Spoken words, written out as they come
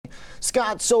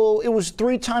Scott, so it was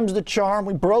 3 times the charm.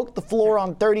 We broke the floor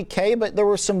on 30K, but there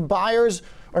were some buyers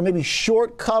or maybe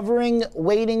short covering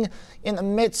waiting in the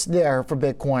midst there for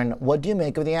Bitcoin. What do you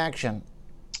make of the action?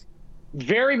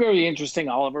 Very, very interesting,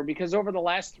 Oliver, because over the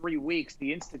last 3 weeks,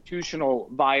 the institutional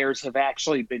buyers have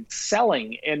actually been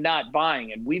selling and not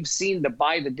buying. And we've seen the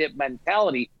buy the dip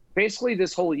mentality basically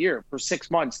this whole year. For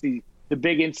 6 months, the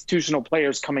big institutional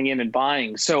players coming in and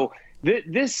buying. So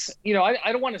this,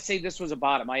 I don't want to say this was a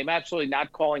bottom. I am absolutely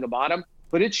not calling a bottom,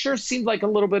 but it sure seemed like a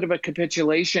little bit of a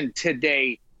capitulation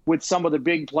today with some of the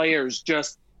big players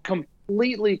just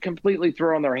completely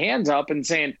throwing their hands up and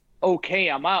saying, okay,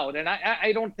 I'm out. And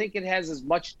I don't think it has as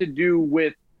much to do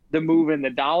with the move in the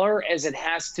dollar as it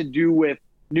has to do with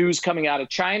news coming out of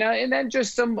China and then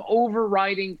just some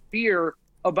overriding fear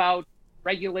about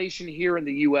regulation here in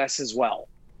the U.S. as well.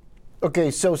 Okay,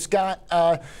 so Scott,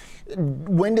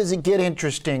 when does it get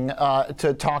interesting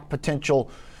to talk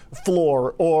potential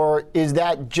floor, or is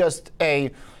that just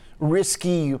a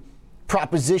risky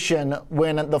proposition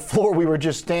when the floor we were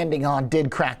just standing on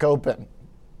did crack open?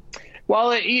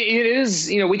 Well, it is,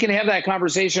 we can have that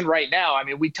conversation right now. I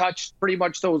mean, we touched pretty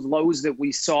much those lows that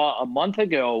we saw a month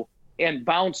ago and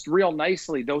bounced real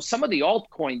nicely, though some of the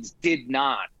altcoins did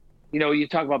not. You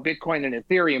talk about Bitcoin and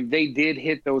Ethereum, they did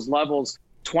hit those levels.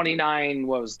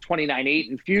 29.8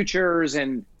 in futures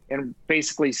and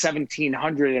basically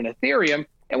 1,700 in Ethereum.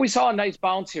 And we saw a nice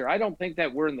bounce here. I don't think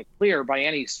that we're in the clear by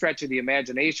any stretch of the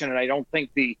imagination. And I don't think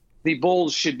the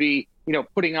bulls should be,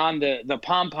 putting on the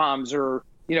pom-poms or,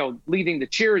 leading the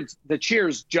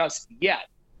cheers just yet.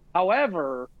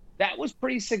 However, that was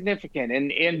pretty significant.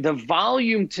 And the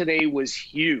volume today was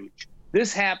huge.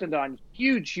 This happened on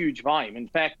huge volume. In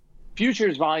fact,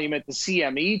 futures volume at the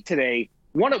CME today,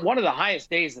 one of the highest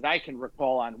days that I can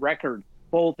recall on record,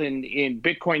 both in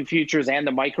Bitcoin futures and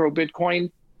the micro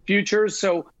Bitcoin futures.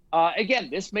 So again,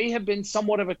 this may have been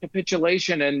somewhat of a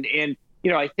capitulation. And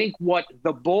I think what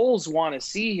the bulls want to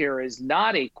see here is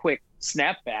not a quick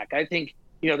snapback. I think,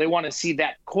 they want to see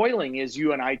that coiling, as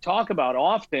you and I talk about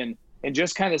often, and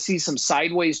just kind of see some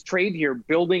sideways trade here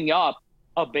building up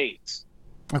a base.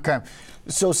 Okay,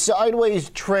 so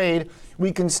sideways trade,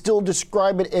 we can still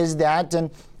describe it as that. And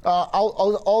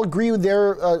I'll agree with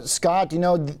there, Scott,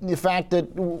 the fact that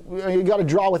you got to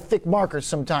draw with thick markers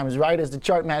sometimes, right, as the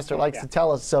chart master likes to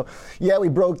tell us. So, yeah, we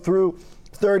broke through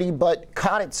 30, but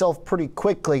caught itself pretty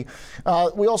quickly.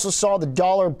 We also saw the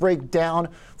dollar break down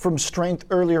from strength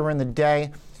earlier in the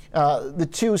day. The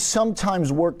two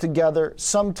sometimes work together,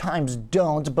 sometimes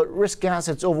don't, but risk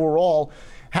assets overall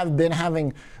have been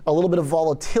having a little bit of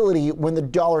volatility when the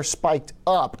dollar spiked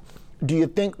up. Do you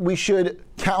think we should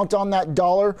count on that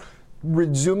dollar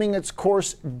resuming its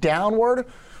course downward,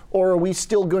 or are we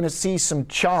still going to see some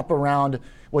chop around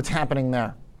what's happening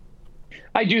there?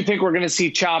 I do think we're going to see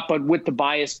chop, but with the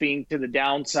bias being to the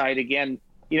downside again,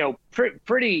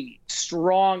 pretty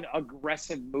strong,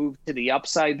 aggressive move to the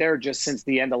upside there just since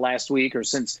the end of last week or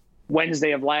since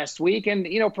Wednesday of last week. And,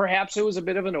 perhaps it was a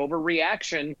bit of an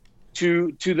overreaction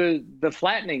to the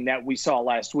flattening that we saw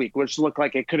last week, which looked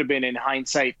like it could have been, in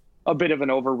hindsight, a bit of an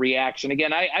overreaction.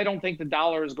 Again, I don't think the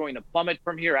dollar is going to plummet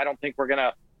from here. I don't think we're going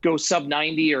to go sub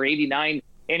 90 or 89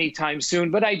 anytime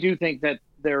soon. But I do think that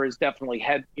there is definitely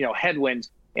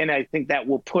headwinds, and I think that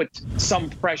will put some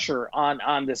pressure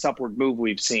on this upward move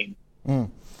we've seen.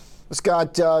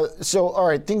 Scott, so all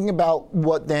right, thinking about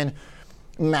what then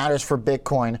matters for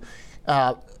Bitcoin,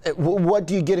 what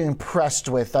do you get impressed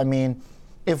with? I mean,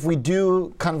 if we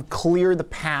do kind of clear the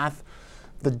path,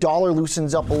 the dollar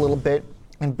loosens up a little bit,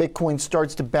 and Bitcoin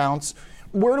starts to bounce,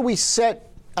 where do we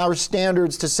set our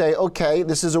standards to say, okay,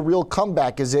 this is a real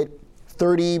comeback? Is it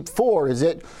 34? Is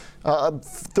it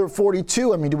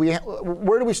 42? I mean,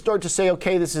 where do we start to say,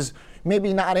 okay, this is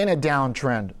maybe not in a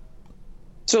downtrend?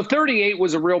 So 38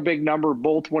 was a real big number,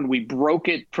 both when we broke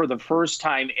it for the first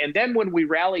time and then when we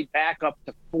rallied back up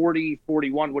to 40,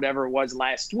 41, whatever it was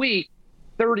last week.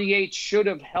 38 should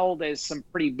have held as some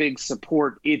pretty big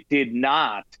support. It did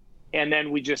not. And then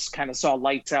we just kind of saw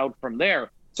lights out from there.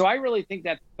 So I really think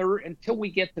that until we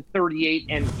get to 38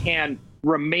 and can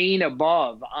remain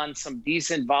above on some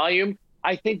decent volume,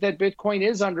 I think that Bitcoin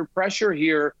is under pressure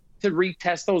here to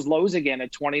retest those lows again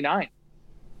at 29.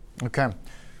 Okay.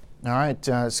 All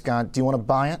right, Scott, do you want to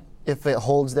buy it if it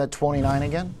holds that 29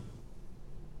 again?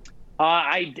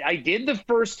 I did the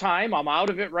first time. I'm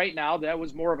out of it right now. That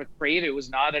was more of a trade. It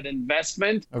was not an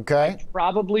investment. Okay. I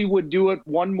probably would do it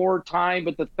one more time,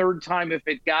 but the third time, if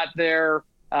it got there,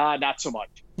 not so much.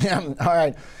 Yeah. All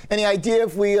right. Any idea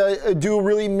if we do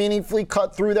really meaningfully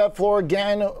cut through that floor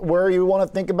again, where you want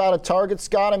to think about a target,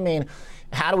 Scott? I mean,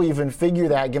 how do we even figure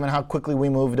that given how quickly we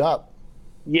moved up?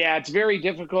 Yeah, it's very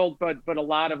difficult, but a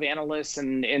lot of analysts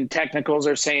and technicals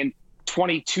are saying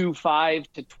 22.5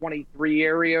 to 23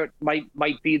 area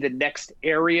might be the next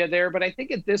area there. But I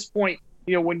think at this point,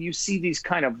 when you see these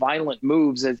kind of violent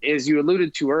moves, as you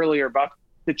alluded to earlier about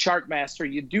the chart master,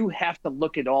 you do have to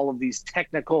look at all of these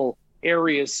technical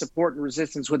areas, support and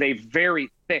resistance, with a very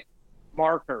thick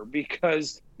marker,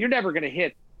 because you're never going to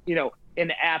hit,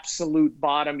 an absolute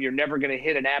bottom. You're never going to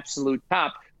hit an absolute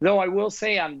top. Though I will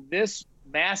say on this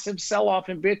massive sell-off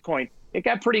in Bitcoin, it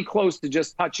got pretty close to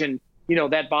just touching,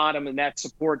 that bottom and that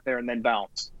support there and then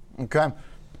bounced. Okay.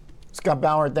 Scott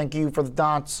Bauer, thank you for the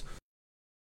thoughts.